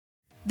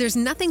There's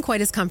nothing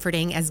quite as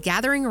comforting as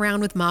gathering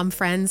around with mom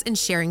friends and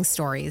sharing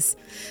stories.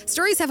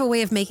 Stories have a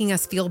way of making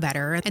us feel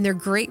better, and they're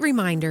great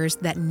reminders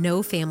that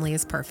no family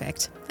is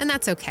perfect, and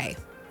that's okay.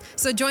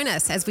 So join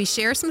us as we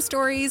share some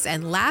stories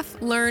and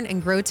laugh, learn,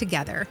 and grow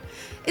together.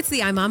 It's the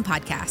iMom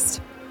Podcast.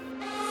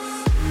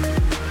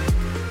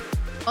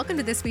 Welcome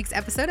to this week's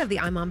episode of the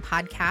iMom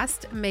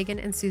Podcast. Megan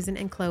and Susan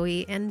and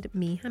Chloe and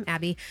me, I'm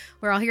Abby.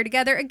 We're all here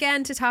together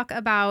again to talk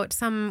about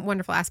some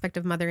wonderful aspect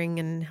of mothering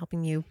and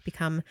helping you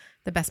become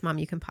the best mom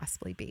you can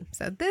possibly be.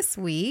 So this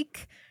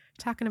week,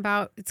 talking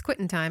about it's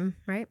quitting time,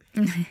 right?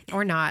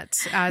 Or not.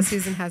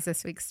 Susan has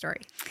this week's story.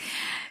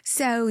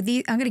 So I'm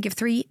going to give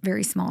 3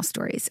 very small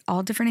stories,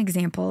 all different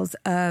examples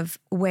of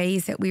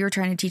ways that we were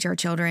trying to teach our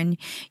children.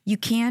 You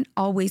can't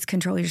always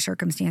control your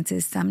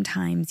circumstances.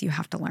 Sometimes you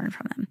have to learn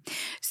from them.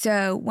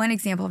 So one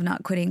example of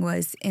not quitting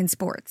was in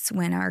sports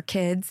when our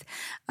kids,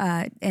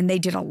 and they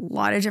did a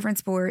lot of different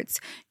sports,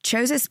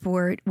 chose a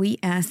sport. We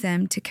asked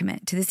them to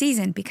commit to the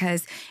season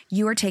because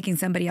you are taking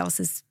somebody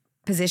else's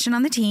position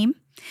on the team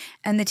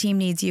and the team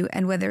needs you.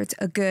 And whether it's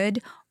a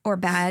good or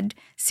bad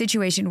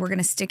situation, we're going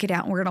to stick it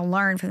out and we're going to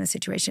learn from the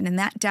situation. And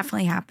that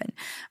definitely happened.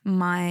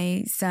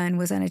 My son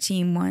was on a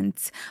team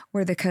once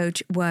where the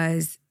coach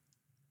was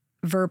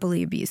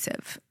verbally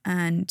abusive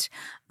and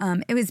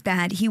it was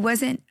bad. He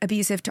wasn't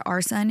abusive to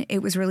our son.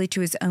 It was really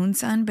to his own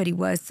son, but it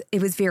was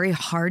very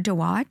hard to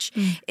watch.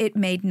 It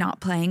made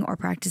not playing or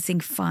practicing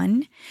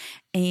fun.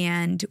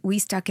 And we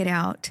stuck it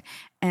out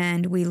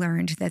and we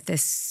learned that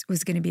this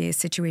was going to be a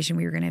situation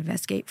we were going to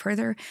investigate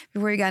further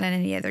before we got on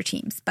any other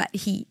teams. But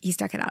he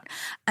stuck it out.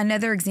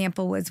 Another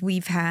example was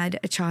we've had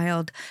a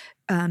child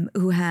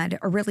who had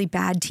a really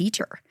bad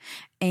teacher.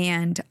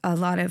 And a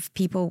lot of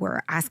people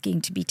were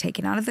asking to be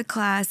taken out of the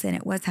class and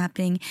it was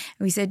happening.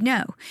 And we said,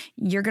 no,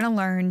 you're going to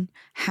learn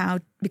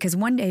because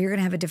one day you're going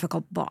to have a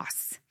difficult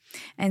boss.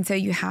 And so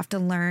you have to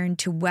learn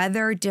to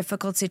weather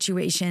difficult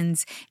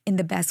situations in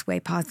the best way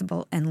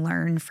possible and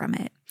learn from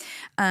it.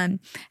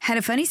 Had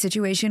a funny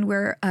situation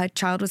where a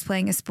child was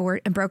playing a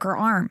sport and broke her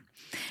arm.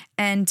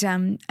 And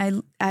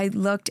I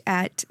looked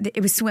at,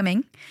 it was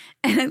swimming,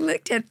 and I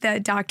looked at the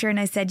doctor and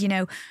I said,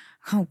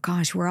 oh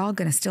gosh, we're all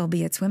going to still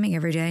be at swimming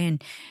every day.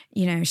 And,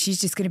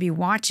 she's just going to be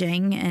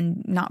watching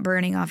and not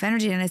burning off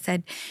energy. And I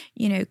said,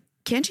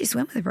 can she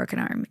swim with a broken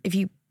arm if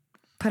you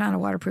put on a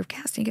waterproof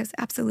cast? And he goes,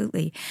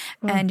 absolutely.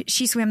 And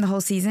she swam the whole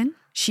season.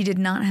 She did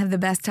not have the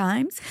best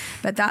times,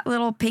 but that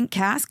little pink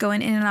cast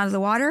going in and out of the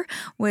water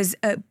was,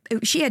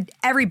 she had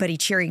everybody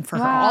cheering for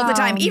her all the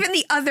time. Even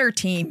the other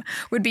team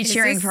would be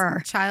cheering for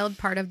her. Child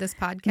part of this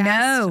podcast?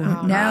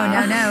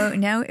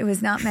 No, it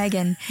was not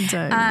Megan.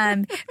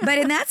 But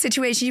in that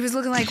situation, she was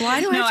looking like, why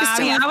do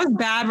I was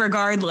bad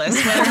regardless.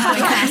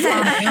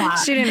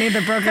 She didn't need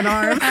the broken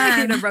arm.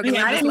 I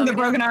didn't need the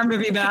broken arm to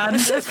be bad.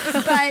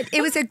 But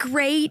it was a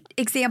great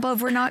example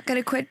of we're not going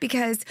to quit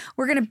because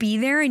we're going to be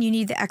there and you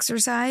need the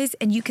exercise.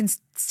 And you can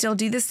still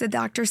do this, the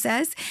doctor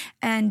says,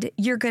 and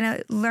you're going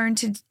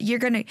to you're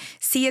going to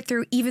see it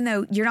through, even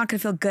though you're not going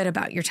to feel good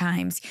about your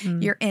times.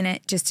 You're in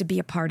it just to be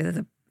a part of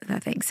the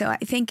thing. So I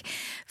think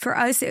for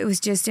us, it was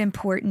just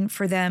important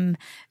for them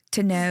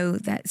to know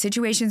that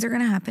situations are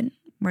going to happen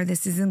where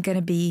this isn't going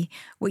to be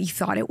what you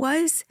thought it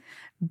was,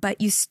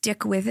 but you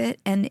stick with it.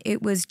 And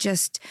it was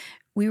just,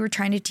 we were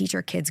trying to teach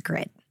our kids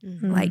grit,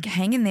 like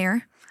hang in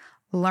there,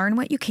 learn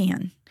what you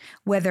can,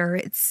 whether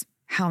it's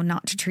how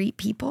not to treat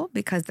people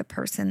because the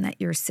person that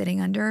you're sitting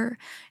under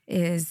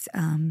is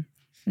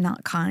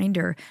not kind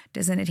or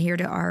doesn't adhere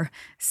to our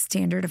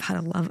standard of how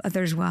to love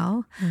others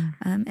well.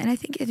 And I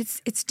think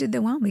it's did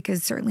them well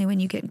because certainly when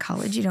you get in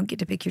college, you don't get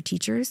to pick your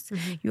teachers.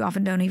 You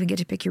often don't even get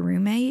to pick your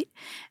roommate.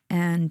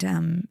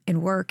 And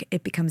in work,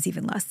 it becomes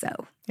even less so.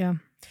 Yeah.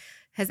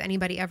 Has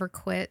anybody ever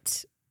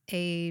quit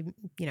a,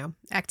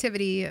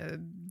 activity,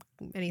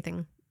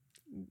 anything,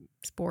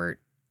 sport?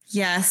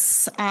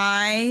 Yes,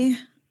 I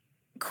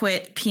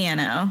quit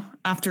piano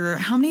after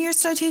how many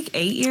years did I take?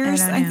 8 years,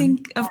 I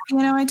think, of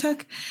piano I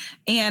took.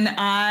 And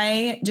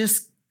I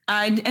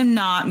am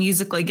not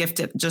musically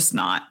gifted, just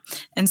not.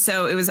 And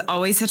so it was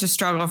always such a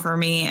struggle for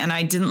me and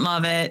I didn't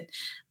love it.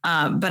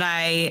 But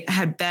I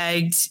had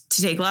begged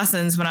to take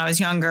lessons when I was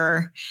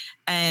younger.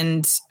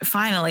 And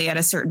finally at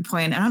a certain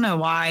point, I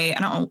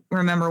don't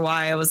remember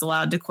why I was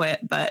allowed to quit,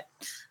 but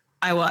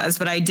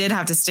I did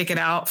have to stick it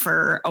out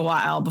for a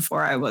while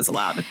before I was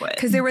allowed to quit.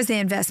 Because there was the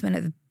investment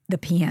of the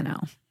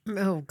piano.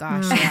 Oh,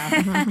 gosh.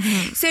 Yeah.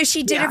 So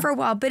she did it for a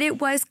while, but it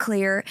was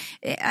clear.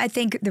 I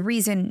think the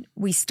reason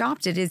we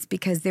stopped it is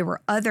because there were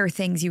other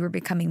things you were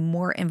becoming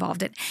more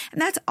involved in. And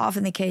that's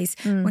often the case.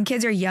 When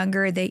kids are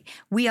younger,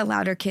 we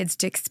allowed our kids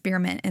to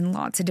experiment in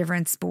lots of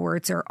different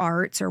sports or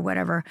arts or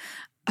whatever,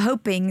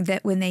 hoping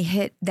that when they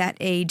hit that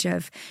age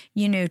of,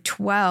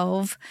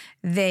 12,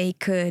 they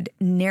could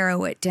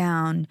narrow it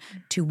down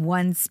to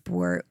one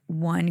sport,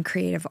 one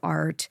creative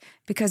art.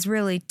 Because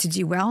really, to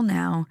do well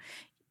now,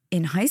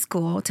 in high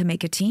school to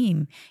make a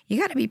team, you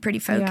got to be pretty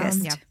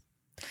focused. Yeah.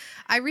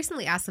 I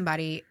recently asked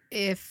somebody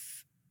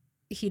if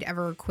he'd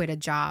ever quit a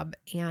job,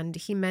 and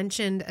he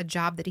mentioned a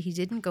job that he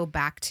didn't go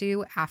back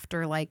to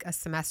after like a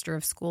semester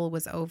of school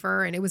was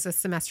over, and it was a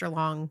semester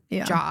long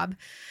job.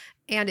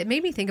 And it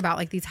made me think about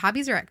like these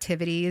hobbies or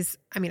activities.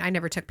 I mean, I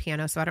never took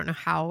piano, so I don't know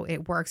how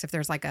it works if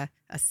there's like a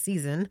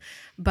season,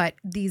 but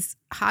these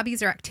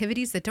hobbies or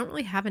activities that don't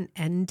really have an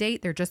end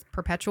date, they're just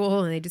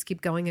perpetual and they just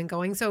keep going and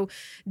going. So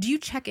do you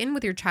check in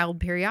with your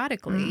child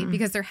periodically?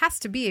 Because there has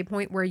to be a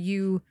point where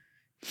you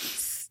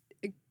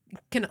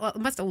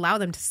must allow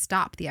them to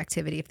stop the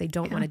activity if they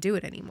don't want to do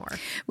it anymore.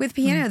 With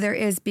piano, there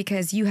is,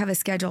 because you have a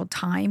scheduled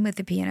time with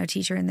the piano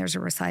teacher and there's a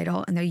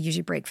recital and they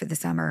usually break for the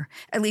summer.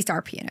 At least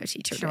our piano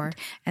teacher did.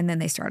 And then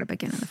they start up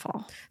again in the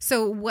fall.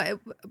 So what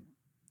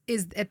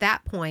is at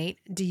that point,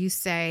 do you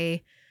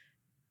say,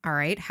 all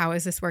right, how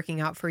is this working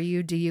out for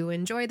you? Do you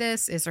enjoy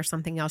this? Is there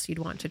something else you'd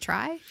want to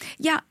try?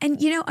 Yeah. And,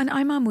 you know, on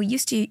iMom, we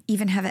used to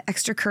even have an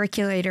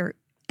extracurricular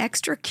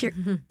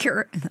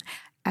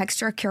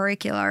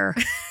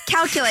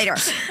calculator,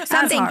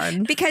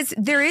 something, because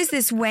there is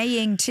this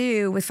weighing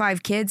too with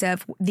 5 kids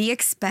of the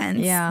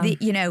expense,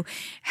 you know,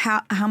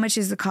 how much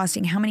is it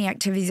costing? How many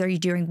activities are you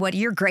doing? What are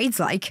your grades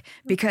like?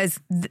 Because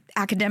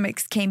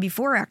academics came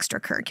before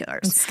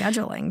extracurriculars. And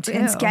scheduling too.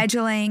 And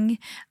scheduling,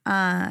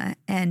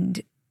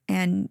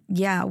 and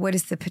yeah, what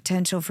is the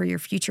potential for your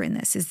future in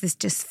this? Is this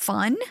just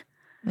fun?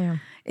 Yeah.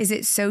 Is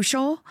it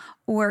social,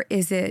 or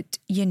is it,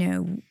 you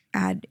know,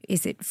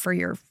 is it for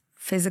your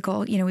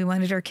physical? You know, we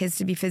wanted our kids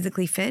to be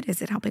physically fit.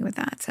 Is it helping with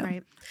that? So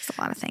it's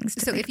a lot of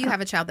things. So if you have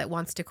a child that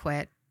wants to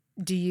quit,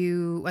 do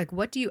you like,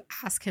 what do you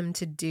ask him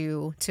to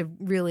do to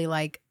really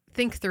like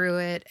think through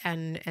it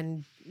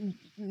and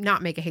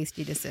not make a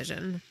hasty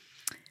decision?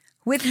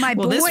 With my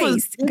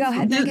boys, go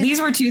ahead.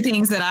 These were 2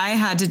 things that I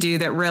had to do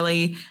that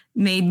really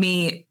made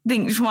me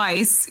think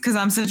twice, because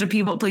I'm such a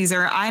people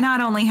pleaser. I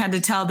not only had to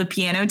tell the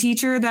piano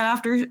teacher that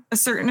after a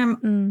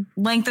certain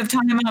length of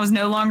time I was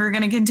no longer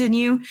going to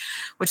continue,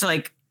 which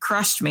like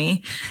crushed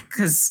me,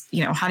 because,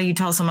 you know, how do you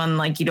tell someone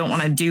like you don't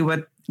want to do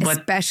what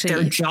especially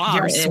their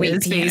job is,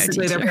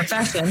 basically their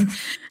profession.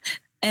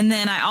 And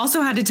then I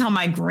also had to tell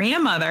my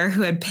grandmother,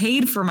 who had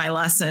paid for my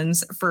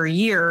lessons for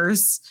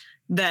years,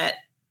 that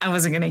I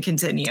wasn't going to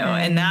continue.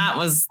 And that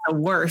was the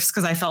worst,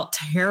 because I felt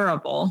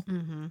terrible.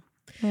 Mm-hmm.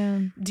 Yeah.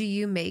 Do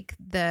you make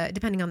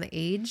depending on the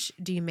age,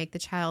 do you make the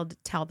child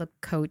tell the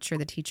coach or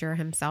the teacher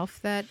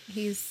himself that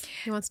he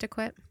wants to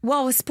quit?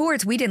 Well, with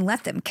sports, we didn't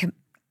let them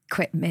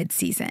quit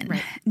mid-season.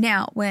 Right.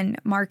 Now, when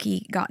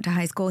Marky got to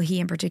high school, he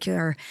in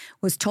particular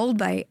was told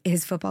by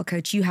his football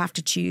coach, you have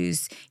to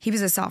choose. He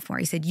was a sophomore.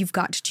 He said, you've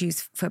got to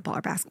choose football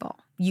or basketball.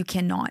 You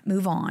cannot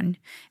move on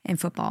in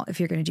football if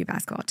you're going to do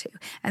basketball too.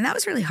 And that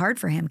was really hard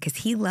for him because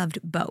he loved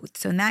both.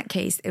 So in that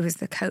case, it was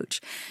the coach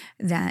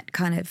that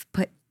kind of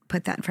put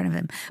that in front of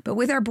him. But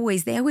with our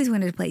boys, they always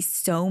wanted to play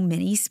so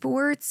many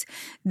sports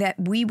that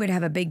we would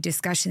have a big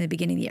discussion at the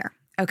beginning of the year.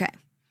 Okay,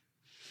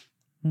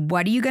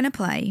 what are you going to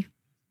play?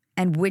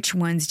 And which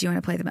ones do you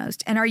want to play the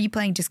most? And are you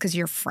playing just because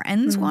your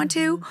friends want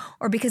to,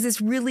 or because it's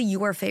really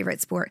your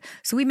favorite sport?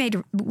 So we made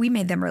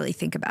them really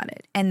think about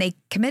it, and they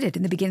committed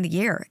in the beginning of the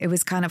year. It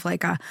was kind of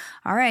like all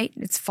right,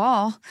 it's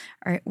fall.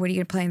 All right, what are you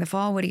going to play in the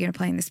fall? What are you going to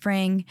play in the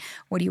spring?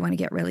 What do you want to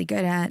get really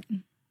good at?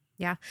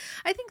 Yeah,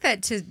 I think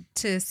that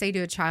to say to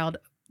a child,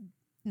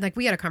 like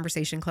we had a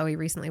conversation, Chloe,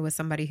 recently with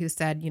somebody who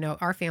said, you know,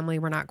 our family,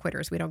 we're not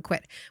quitters. We don't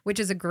quit, which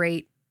is a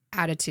great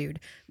attitude.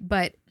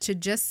 But to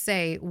just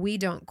say we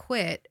don't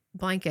quit,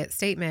 blanket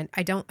statement,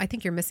 I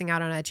think you're missing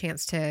out on a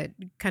chance to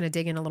kind of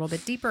dig in a little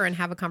bit deeper and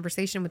have a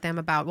conversation with them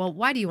about, well,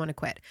 why do you want to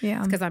quit? Yeah.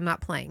 It's because I'm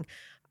not playing.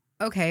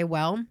 Okay,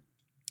 well,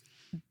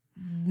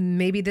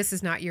 maybe this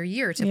is not your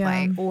year to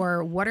play.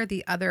 Or what are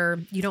the other,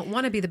 you don't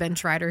want to be the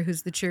bench rider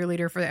who's the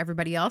cheerleader for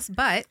everybody else,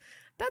 but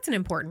that's an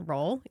important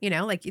role. You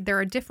know, like there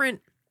are different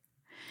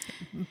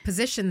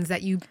positions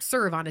that you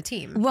serve on a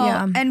team.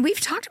 Well, and we've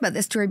talked about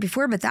this story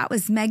before, but that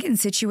was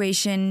Megan's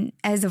situation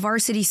as a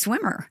varsity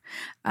swimmer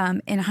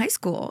in high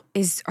school.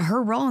 Is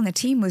her role on the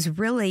team was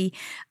really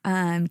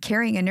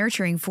caring and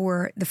nurturing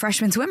for the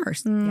freshman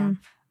swimmers.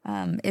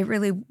 It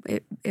really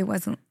it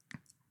wasn't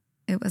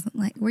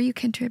like, were you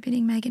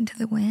contributing, Megan, to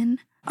the win?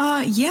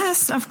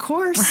 Yes, of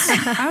course.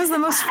 I was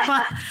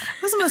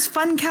the most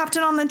fun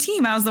captain on the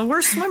team. I was the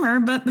worst swimmer,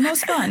 but the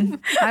most fun.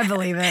 I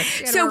believe it.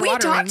 So we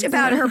talked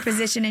about her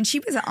position, and she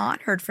was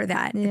honored for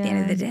that at the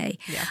end of the day.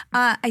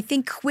 Yeah. I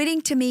think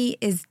quitting to me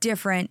is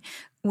different.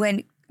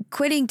 When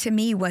quitting to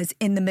me was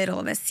in the middle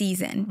of a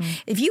season.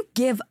 If you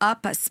give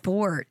up a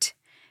sport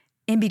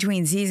in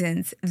between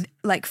seasons,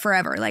 like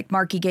forever, like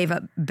Marky gave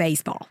up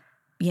baseball.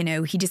 You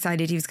know, he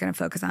decided he was going to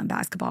focus on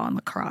basketball and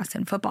lacrosse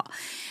and football.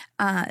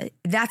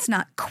 That's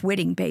not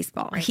quitting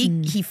baseball. Right.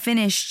 He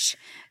finished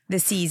the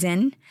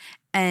season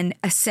and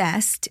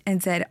assessed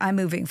and said, I'm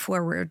moving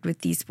forward with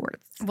these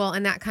sports. Well,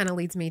 and that kind of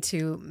leads me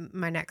to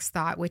my next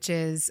thought, which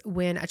is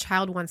when a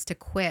child wants to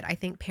quit, I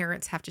think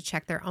parents have to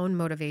check their own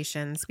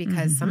motivations,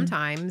 because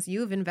sometimes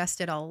you've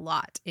invested a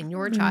lot in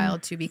your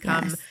child to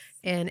become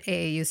an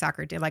AAU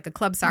soccer team, like a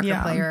club soccer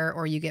player,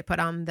 or you get put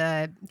on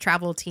the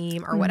travel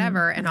team or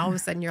whatever. And all of a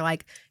sudden you're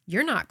like,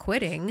 you're not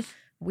quitting,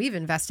 we've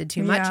invested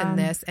too much in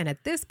this. And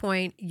at this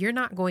point, you're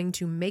not going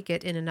to make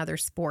it in another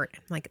sport.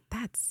 I'm like,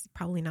 that's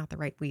probably not the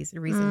right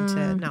reason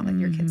to not let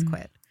your kids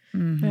quit.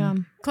 Mm-hmm. Yeah.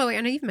 Chloe,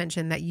 I know you've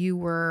mentioned that you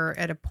were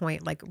at a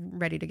point like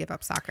ready to give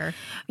up soccer.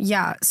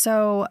 Yeah.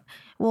 So,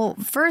 well,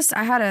 first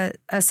I had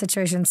a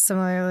situation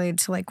similarly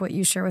to like what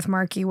you share with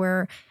Marky,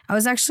 where I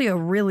was actually a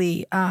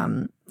really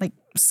like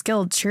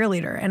skilled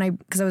cheerleader, and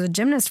because I was a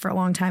gymnast for a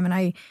long time,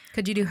 and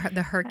could you do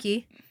the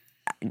herky?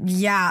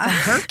 Yeah.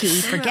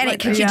 Herky, forget it.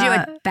 Could you do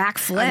a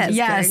backflip?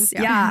 Yes.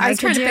 Yeah. I was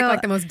trying to pick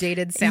like the most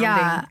dated sounding.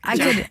 Yeah.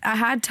 I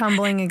had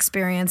tumbling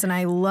experience and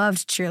I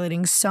loved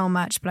cheerleading so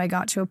much, but I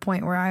got to a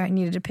point where I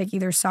needed to pick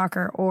either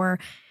soccer or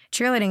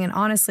cheerleading. And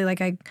honestly,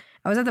 like I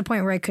was at the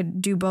point where I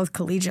could do both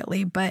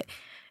collegiately, but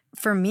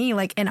for me,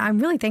 like, and I'm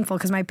really thankful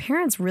because my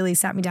parents really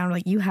sat me down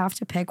like, you have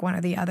to pick one or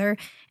the other.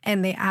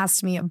 And they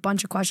asked me a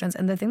bunch of questions.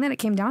 And the thing that it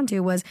came down to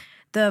was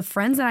the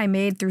friends that I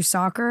made through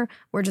soccer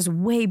were just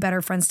way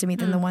better friends to me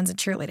than the ones at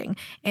cheerleading.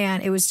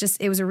 And it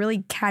was a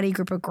really catty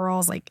group of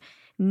girls. Like,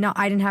 no,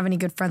 I didn't have any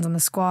good friends on the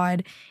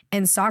squad.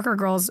 And soccer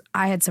girls,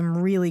 I had some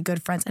really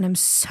good friends. And I'm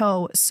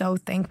so, so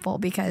thankful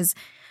because,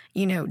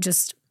 you know,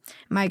 just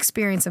my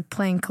experience of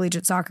playing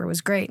collegiate soccer was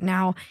great.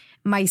 Now,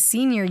 my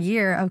senior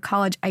year of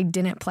college, I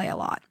didn't play a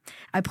lot.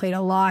 I played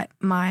a lot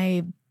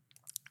my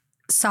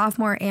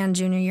sophomore and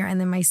junior year. And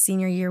then my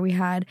senior year, we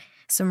had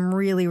some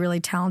really,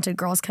 really talented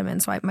girls come in.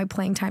 So my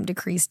playing time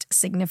decreased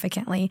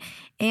significantly.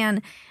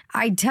 And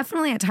I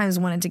definitely at times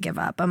wanted to give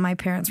up. But my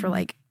parents were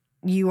like,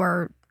 you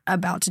are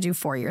about to do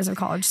 4 years of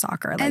college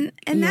soccer. Like,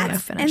 and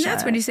that's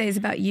what you say is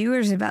about you or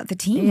is about the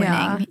team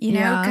winning, you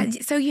know?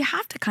 So you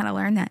have to kind of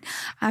learn that.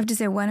 I have to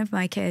say one of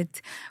my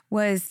kids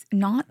was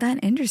not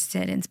that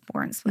interested in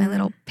sports, my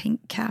little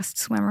pink cast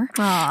swimmer.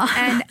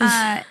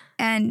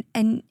 And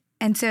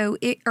so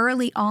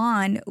early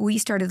on, we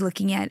started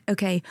looking at,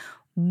 okay,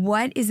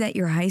 what is at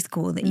your high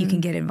school that you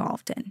can get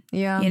involved in?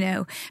 Yeah. You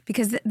know,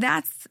 because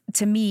that's,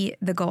 to me,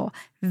 the goal.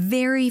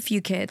 Very few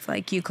kids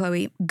like you,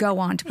 Chloe, go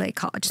on to play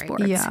college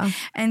sports. Yeah.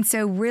 And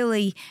so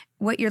really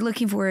what you're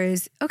looking for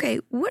is, okay,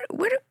 what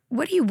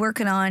are you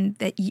working on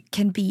that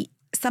can be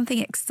something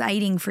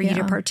exciting for you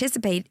to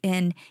participate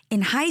in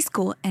high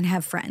school and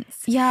have friends?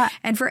 Yeah.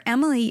 And for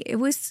Emily, it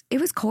was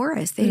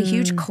chorus. They had a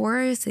huge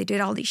chorus. They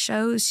did all these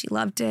shows. She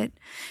loved it.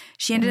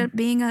 She ended up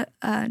being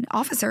an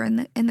officer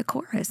in the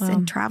chorus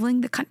and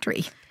traveling the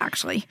country,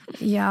 actually.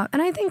 Yeah.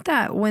 And I think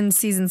that when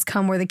seasons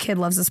come where the kid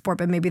loves the sport,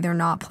 but maybe they're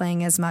not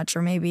playing as much,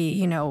 or maybe,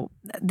 you know,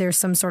 there's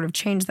some sort of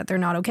change that they're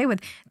not okay with,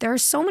 there are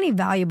so many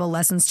valuable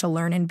lessons to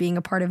learn in being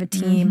a part of a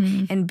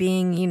team and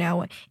being, you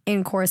know,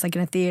 in chorus, like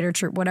in a theater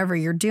troupe, whatever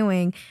you're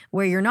doing,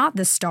 where you're not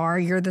the star,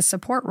 you're the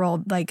support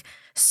role. Like,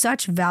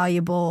 such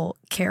valuable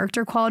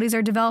character qualities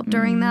are developed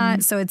during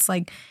that. So it's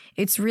like,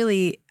 it's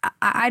really,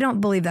 I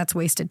don't believe that's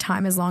wasted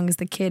time as long as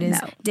the kid is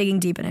digging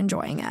deep and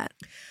enjoying it.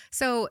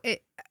 So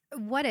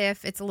what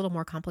if it's a little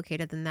more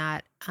complicated than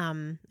that?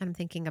 I'm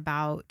thinking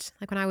about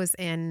like when I was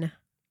in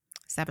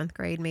 7th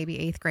grade, maybe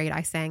 8th grade,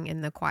 I sang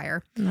in the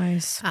choir.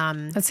 Nice.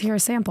 Let's hear a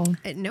sample.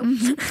 Nope.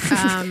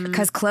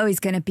 Because Chloe's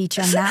going to beat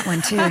you on that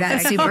one too.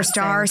 That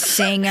superstar,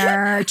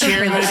 singer,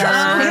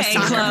 cheerleader. Okay,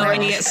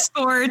 Chloe,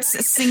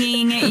 sports,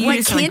 singing.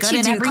 What can't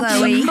you do,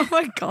 Chloe? Oh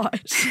my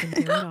gosh. I can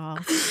do it all.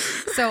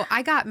 So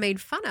I got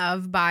made fun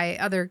of by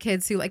other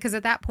kids who, like, because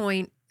at that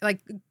point, like,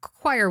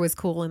 choir was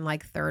cool in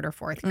like 3rd or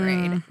 4th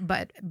grade,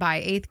 but by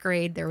 8th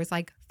grade, there was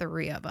like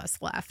 3 of us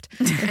left.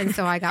 And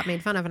so I got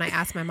made fun of, and I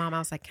asked my mom, I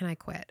was like, can I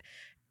quit?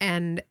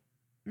 And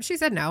she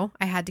said no.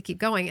 I had to keep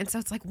going. And so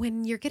it's like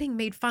when you're getting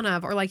made fun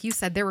of, or like you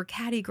said, there were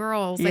catty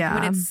girls, like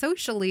when it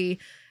socially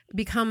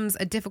becomes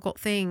a difficult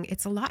thing,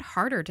 it's a lot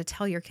harder to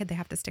tell your kid they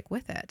have to stick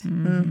with it.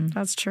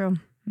 That's true.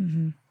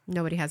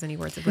 Nobody has any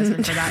words of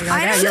wisdom for that.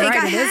 Like, I don't think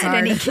I it is had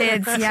hard. any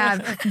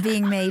kids,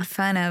 being made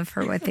fun of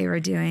for what they were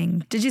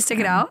doing. Did you stick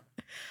it out?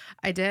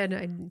 I did.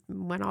 I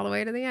went all the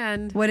way to the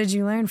end. What did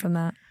you learn from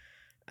that?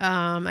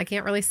 I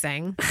can't really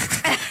sing.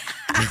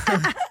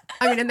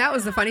 I mean, and that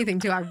was the funny thing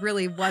too. I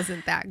really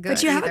wasn't that good.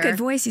 But you have either. a good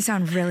voice. You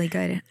sound really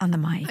good on the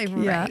mic.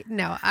 Right.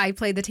 No, I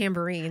played the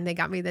tambourine. They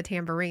got me the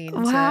tambourine.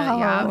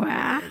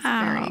 Wow. It's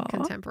very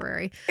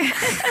contemporary.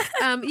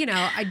 You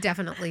know, I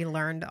definitely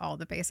learned all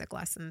the basic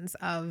lessons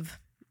of,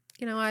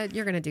 you know what,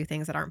 you're going to do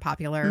things that aren't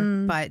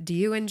popular, but do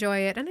you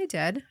enjoy it? And I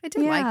did. I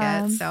did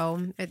like it.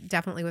 So it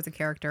definitely was a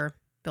character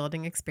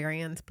building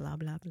experience, blah,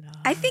 blah, blah.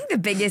 I think the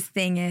biggest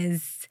thing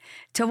is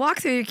to walk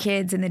through your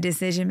kids in the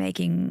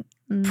decision-making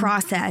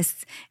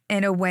process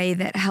in a way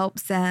that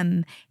helps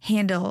them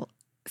handle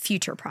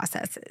future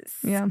processes.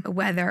 Yeah.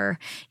 Whether,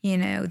 you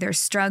know, they're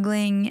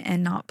struggling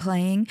and not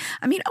playing.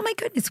 I mean, oh my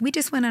goodness, we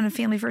just went on a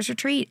family first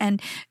retreat, and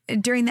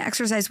during the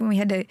exercise when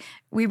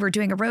we were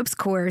doing a ropes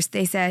course,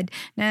 they said,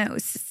 no,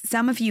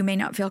 some of you may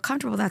not feel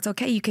comfortable. That's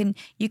okay. You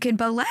can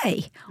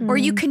ballet or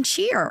you can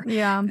cheer.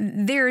 Yeah.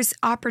 There's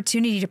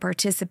opportunity to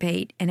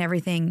participate in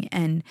everything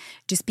and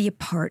just be a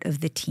part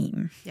of the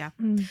team. Yeah.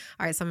 All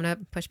right. So I'm going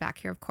to push back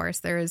here. Of course,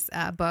 there's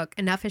a book,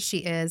 Enough as She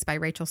Is by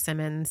Rachel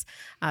Simmons,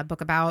 a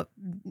book about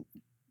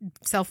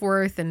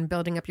self-worth and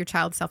building up your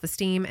child's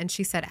self-esteem. And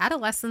she said,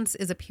 adolescence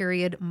is a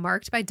period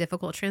marked by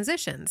difficult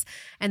transitions,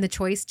 and the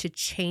choice to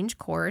change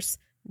course,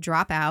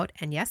 drop out,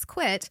 and yes,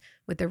 quit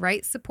with the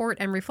right support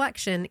and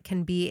reflection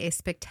can be a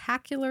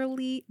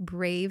spectacularly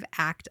brave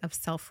act of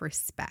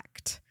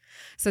self-respect.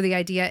 So the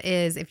idea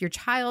is if your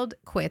child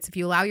quits, if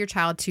you allow your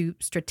child to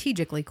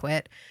strategically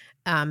quit,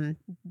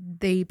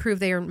 they prove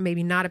they are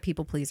maybe not a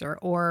people pleaser,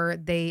 or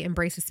they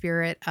embrace a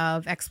spirit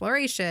of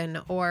exploration,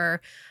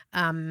 or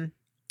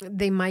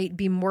they might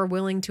be more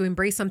willing to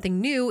embrace something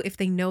new if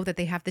they know that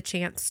they have the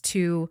chance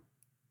to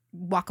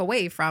walk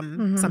away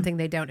from something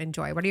they don't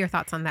enjoy. What are your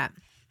thoughts on that?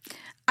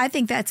 I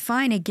think that's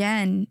fine.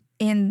 Again,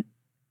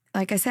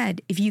 like I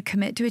said, if you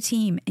commit to a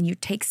team and you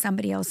take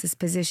somebody else's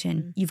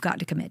position, you've got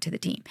to commit to the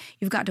team.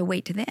 You've got to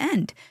wait to the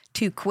end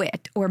to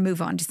quit or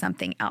move on to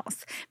something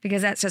else,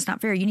 because that's just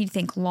not fair. You need to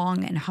think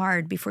long and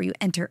hard before you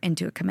enter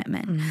into a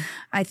commitment.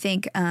 I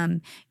think,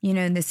 in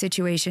this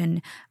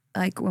situation,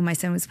 like when my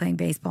son was playing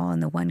baseball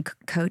and the one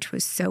coach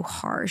was so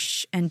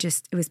harsh and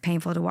just, it was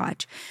painful to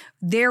watch.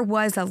 There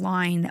was a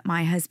line that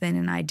my husband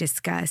and I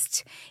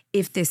discussed.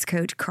 If this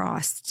coach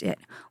crossed it,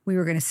 we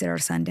were going to sit our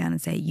son down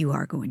and say, you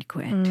are going to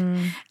quit.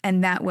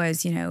 And that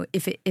was,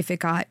 if it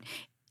got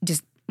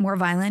just more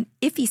violent,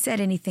 if he said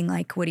anything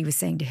like what he was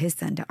saying to his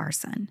son, to our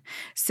son.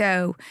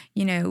 So,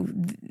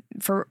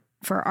 for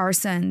our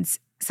son's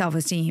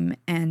self-esteem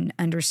and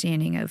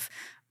understanding of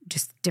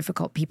just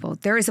difficult people,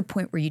 there is a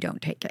point where you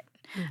don't take it.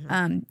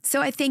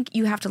 So I think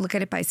you have to look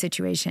at it by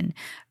situation,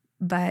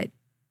 but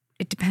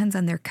it depends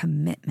on their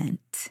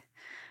commitment.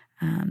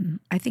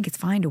 I think it's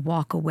fine to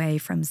walk away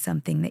from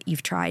something that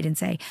you've tried and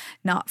say,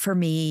 not for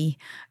me,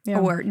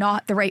 or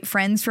not the right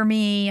friends for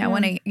me. I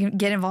want to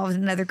get involved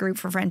in another group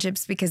for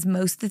friendships, because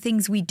most of the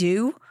things we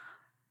do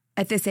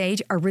at this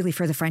age are really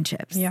for the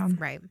friendships. Yeah.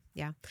 Right.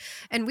 Yeah.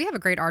 And we have a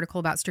great article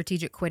about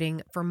strategic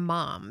quitting for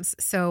moms.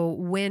 So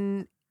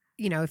when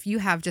if you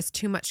have just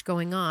too much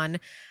going on,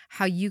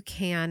 how you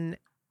can,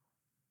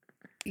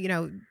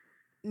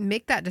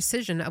 make that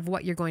decision of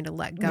what you're going to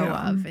let go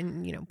of,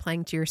 and,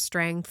 playing to your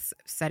strengths,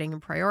 setting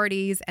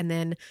priorities, and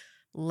then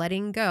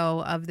letting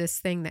go of this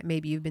thing that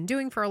maybe you've been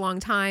doing for a long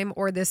time,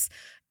 or this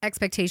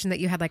expectation that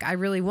you had, like, I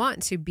really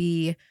want to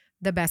be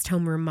the best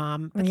homeroom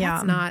mom, but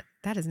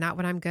that is not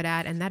what I'm good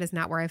at. And that is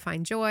not where I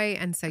find joy.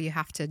 And so you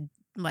have to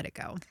let it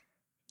go.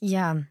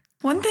 Yeah.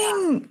 One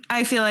thing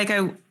I feel like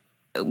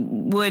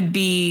would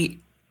be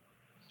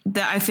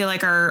that I feel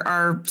like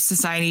our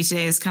society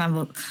today is kind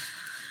of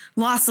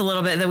lost a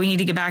little bit, that we need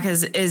to get back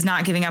is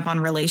not giving up on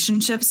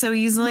relationships so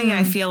easily.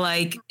 I feel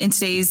like in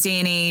today's day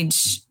and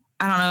age,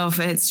 I don't know if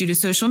it's due to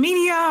social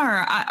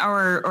media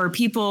or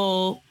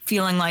people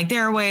feeling like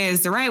their way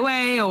is the right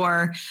way,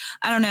 or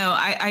I don't know.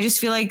 I just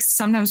feel like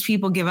sometimes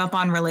people give up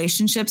on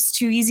relationships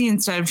too easy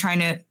instead of trying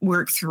to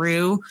work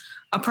through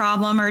a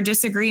problem or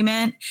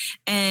disagreement.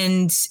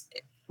 And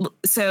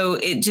so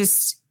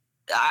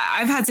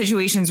I've had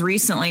situations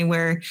recently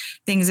where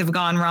things have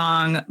gone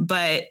wrong,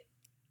 but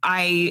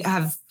I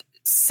have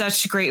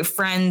such great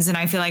friends, and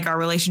I feel like our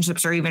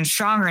relationships are even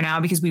stronger now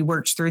because we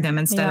worked through them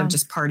instead of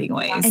just parting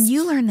ways. And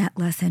you learned that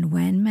lesson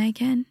when,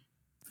 Megan?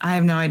 I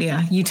have no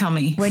idea. You tell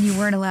me. When you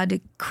weren't allowed to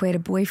quit a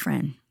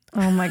boyfriend.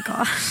 Oh my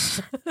gosh.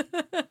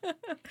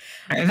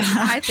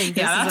 I think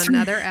this is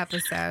another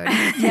episode.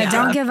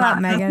 Don't give up,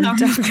 Megan.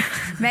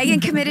 Megan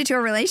committed to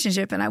a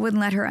relationship, and I wouldn't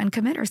let her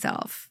uncommit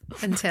herself.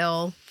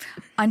 Until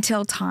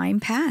time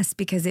passed,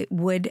 because it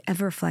would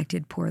have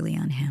reflected poorly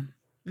on him.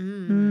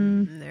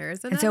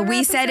 There's another and so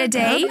we set a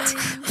date.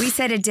 We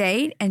set a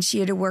date, and she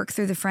had to work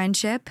through the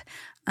friendship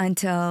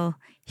until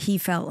he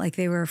felt like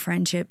they were a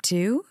friendship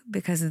too,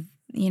 because of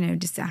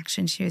just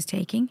action she was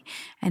taking,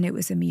 and it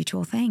was a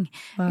mutual thing.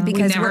 Wow.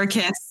 Because we never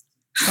kissed.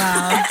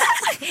 Wow.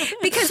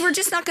 Because we're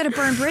just not going to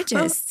burn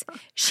bridges.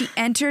 She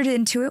entered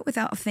into it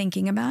without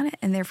thinking about it,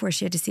 and therefore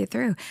she had to see it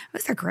through. It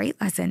was a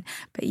great lesson.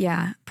 But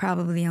yeah,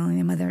 probably the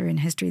only mother in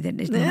history that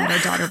didn't let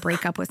her daughter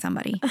break up with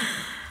somebody.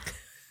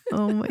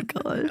 Oh my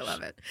gosh. I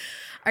love it.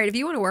 All right. If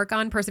you want to work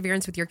on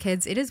perseverance with your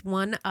kids, it is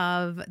one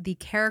of the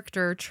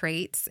character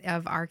traits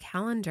of our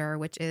calendar,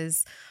 which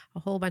is a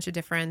whole bunch of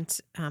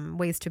different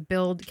ways to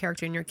build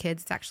character in your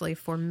kids. It's actually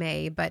for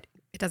May, but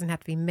it doesn't have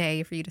to be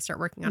May for you to start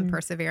working on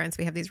perseverance.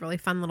 We have these really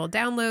fun little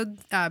download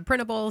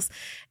printables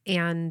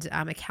and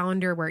a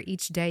calendar where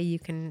each day you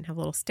can have a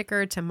little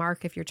sticker to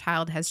mark if your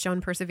child has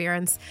shown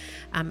perseverance.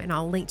 And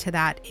I'll link to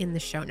that in the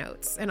show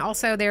notes. And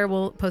also there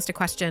we'll post a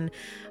question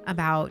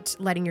about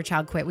letting your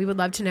child quit. We would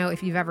love to know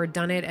if you've ever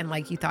done it and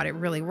like you thought it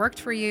really worked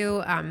for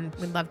you.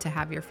 We'd love to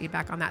have your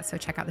feedback on that. So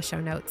check out the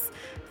show notes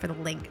for the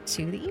link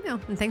to the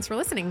email. And thanks for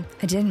listening.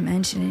 I didn't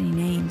mention any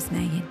names,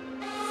 Megan.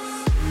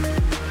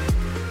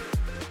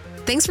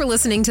 Thanks for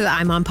listening to the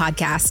iMom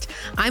podcast.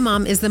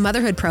 iMom is the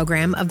motherhood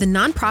program of the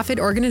nonprofit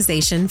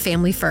organization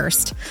Family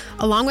First.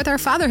 Along with our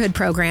fatherhood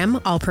program,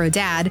 All Pro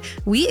Dad,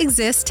 we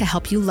exist to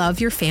help you love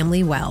your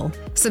family well.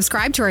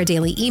 Subscribe to our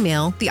daily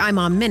email, the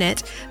iMom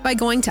Minute, by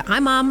going to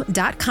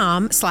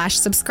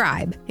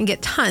imom.com/subscribe and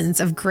get tons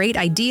of great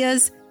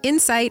ideas,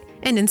 insight,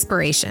 and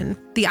inspiration.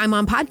 The I'm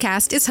On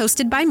podcast is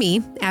hosted by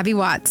me, Abby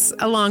Watts,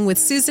 along with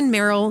Susan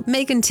Merrill,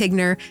 Megan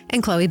Tigner,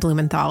 and Chloe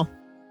Blumenthal.